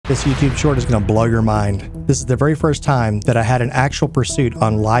This YouTube short is going to blow your mind. This is the very first time that I had an actual pursuit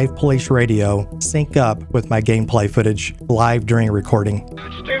on live police radio sync up with my gameplay footage live during a recording.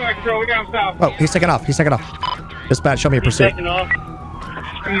 Oh, he's taking off. He's taking off. Dispatch, show me a pursuit. Speeds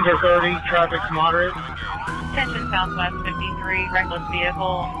are 30, traffic's moderate. Attention Southwest 53, reckless vehicle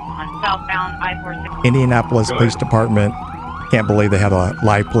on southbound I-460. Indianapolis Police Department. Can't believe they have a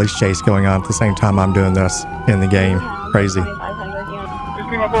live police chase going on at the same time I'm doing this in the game. Crazy. Just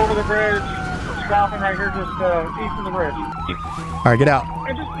came up over the bridge. Stopping right here just east of the bridge. All right, get out.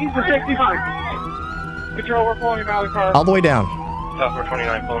 And just east of 63. Control, we're pulling him out of the car. All the way down. Southwest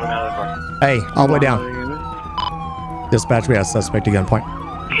 29, pulling him out of the car. Hey, all the way down. Dispatch, we have a suspect at gunpoint.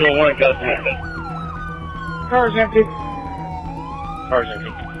 Control 1, custody. Car's empty. Car's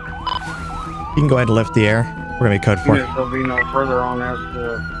empty. You can go ahead and lift the air. We're going to be code 4. There'll be no further on as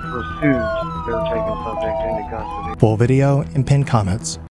to pursuit. They're taking subject into custody. Full video and pinned comments.